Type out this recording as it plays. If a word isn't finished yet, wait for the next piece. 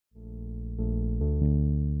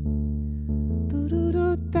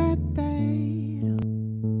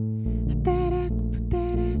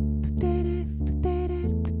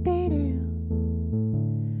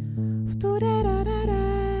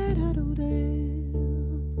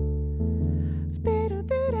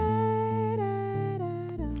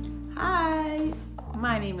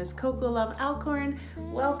name is Coco Love Alcorn.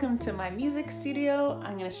 Welcome to my music studio.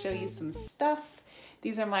 I'm going to show you some stuff.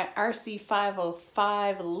 These are my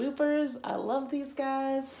RC505 loopers. I love these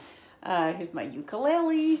guys. Here's my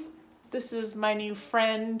ukulele. This is my new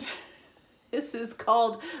friend. This is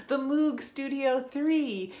called the Moog Studio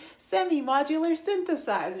 3 semi-modular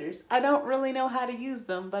synthesizers. I don't really know how to use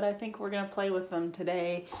them, but I think we're going to play with them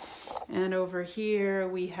today. And over here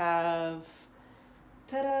we have,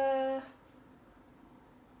 ta-da,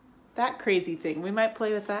 that crazy thing. We might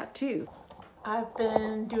play with that too. I've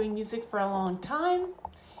been doing music for a long time,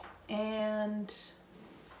 and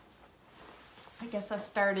I guess I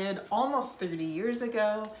started almost 30 years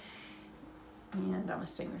ago. And I'm a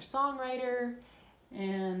singer-songwriter,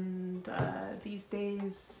 and these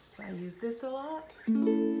days I use this a lot.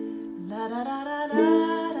 La da da da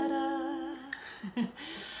da da da.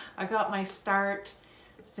 I got my start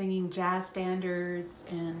singing jazz standards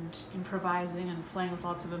and improvising and playing with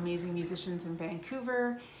lots of amazing musicians in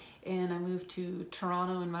Vancouver. And I moved to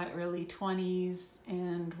Toronto in my early 20s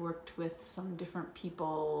and worked with some different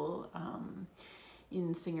people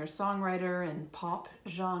in singer-songwriter and pop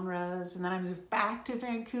genres. And then I moved back to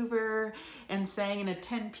Vancouver and sang in a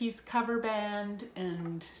 10-piece cover band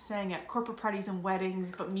and sang at corporate parties and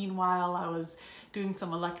weddings. But meanwhile, I was doing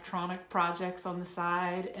some electronic projects on the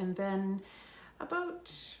side. And then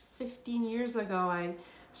about 15 years ago, I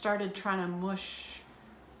started trying to mush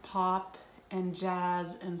pop and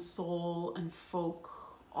jazz and soul and folk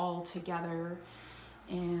all together.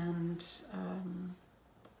 And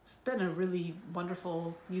it's been a really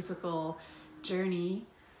wonderful musical journey.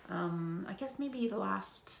 I guess maybe the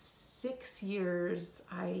last 6 years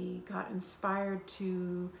I got inspired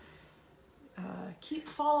to keep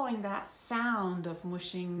following that sound of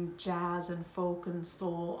mushing jazz and folk and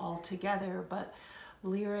soul all together, but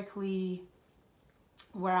lyrically,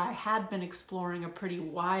 where I had been exploring a pretty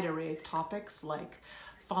wide array of topics like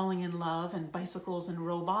falling in love and bicycles and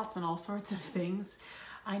robots and all sorts of things,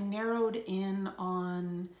 I narrowed in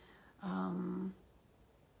on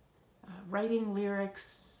writing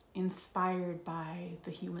lyrics inspired by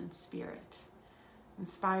the human spirit,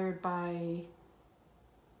 inspired by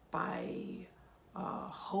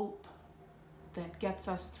hope that gets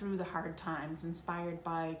us through the hard times, inspired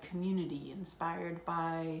by community, inspired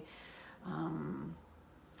by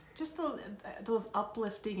just those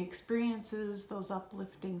uplifting experiences, those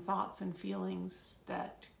uplifting thoughts and feelings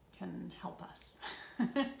that can help us.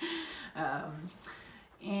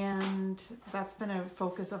 And that's been a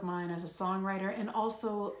focus of mine as a songwriter, and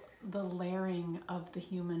also the layering of the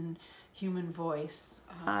human voice.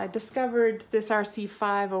 I discovered this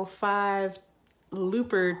RC505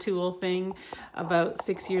 looper tool thing about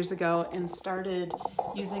 6 years ago and started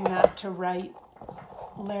using that to write,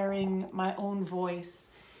 layering my own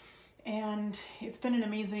voice. And it's been an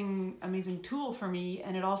amazing tool for me,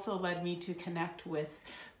 and it also led me to connect with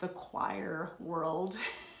the choir world.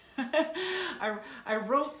 I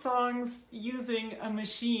wrote songs using a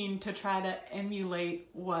machine to try to emulate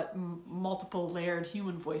what multiple layered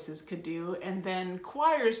human voices could do, and then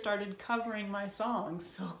choirs started covering my songs.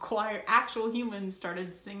 So actual humans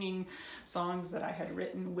started singing songs that I had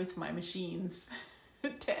written with my machines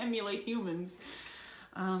to emulate humans.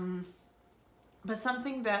 But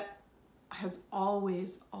something that has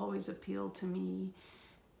always appealed to me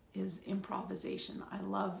is improvisation. I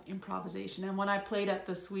love improvisation. And when I played at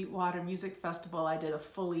the SweetWater Music Festival, I did a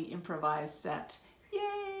fully improvised set.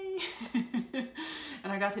 Yay!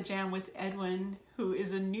 And I got to jam with Edwin, who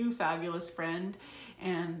is a new fabulous friend,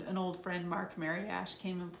 and an old friend, Mark Mariash,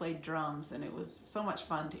 came and played drums, and it was so much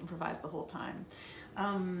fun to improvise the whole time.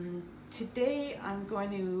 Today I'm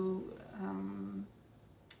going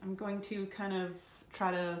to kind of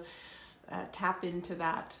try to tap into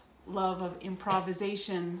that love of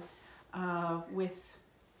improvisation with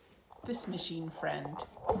this machine friend.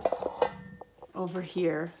 Oops, over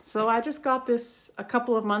here. So I just got this a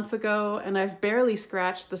couple of months ago, and I've barely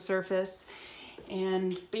scratched the surface.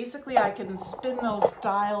 And basically I can spin those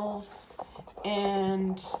dials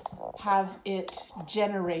and have it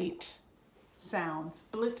generate sounds,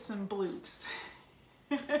 blips and bloops.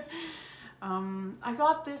 I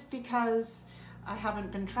got this because I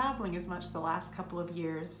haven't been traveling as much the last couple of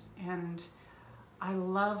years, and I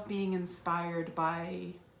love being inspired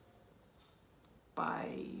by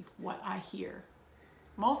what I hear.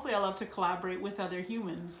 Mostly I love to collaborate with other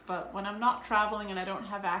humans, but when I'm not traveling and I don't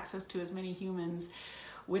have access to as many humans,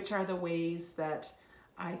 which are the ways that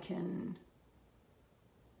I can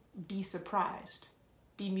be surprised,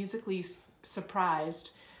 be musically surprised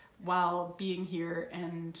while being here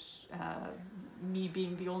and me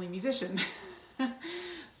being the only musician.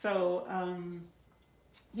 So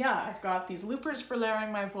yeah, I've got these loopers for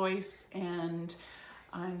layering my voice, and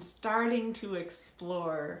I'm starting to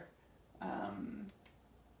explore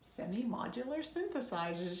semi-modular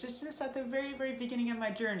synthesizers, just at the very, very beginning of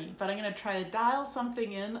my journey. But I'm going to try to dial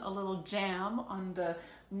something in, a little jam on the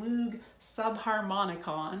Moog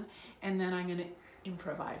subharmonicon, and then I'm going to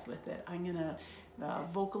improvise with it. I'm going to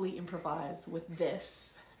vocally improvise with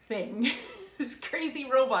this thing, this crazy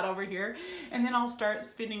robot over here, and then I'll start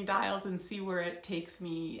spinning dials and see where it takes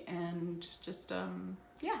me, and just,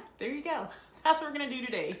 yeah, there you go. That's what we're going to do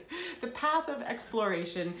today. The path of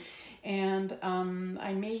exploration. And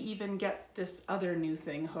I may even get this other new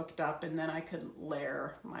thing hooked up, and then I could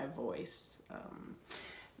layer my voice.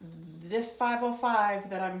 This 505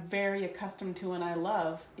 that I'm very accustomed to and I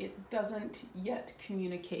love, it doesn't yet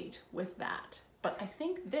communicate with that. But I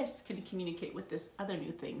think this can communicate with this other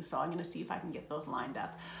new thing, so I'm going to see if I can get those lined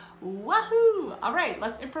up. Wahoo! All right,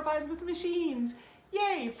 let's improvise with the machines.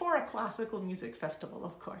 Yay, for a classical music festival,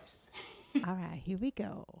 of course. All right, here we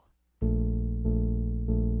go.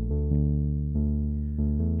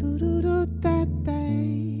 That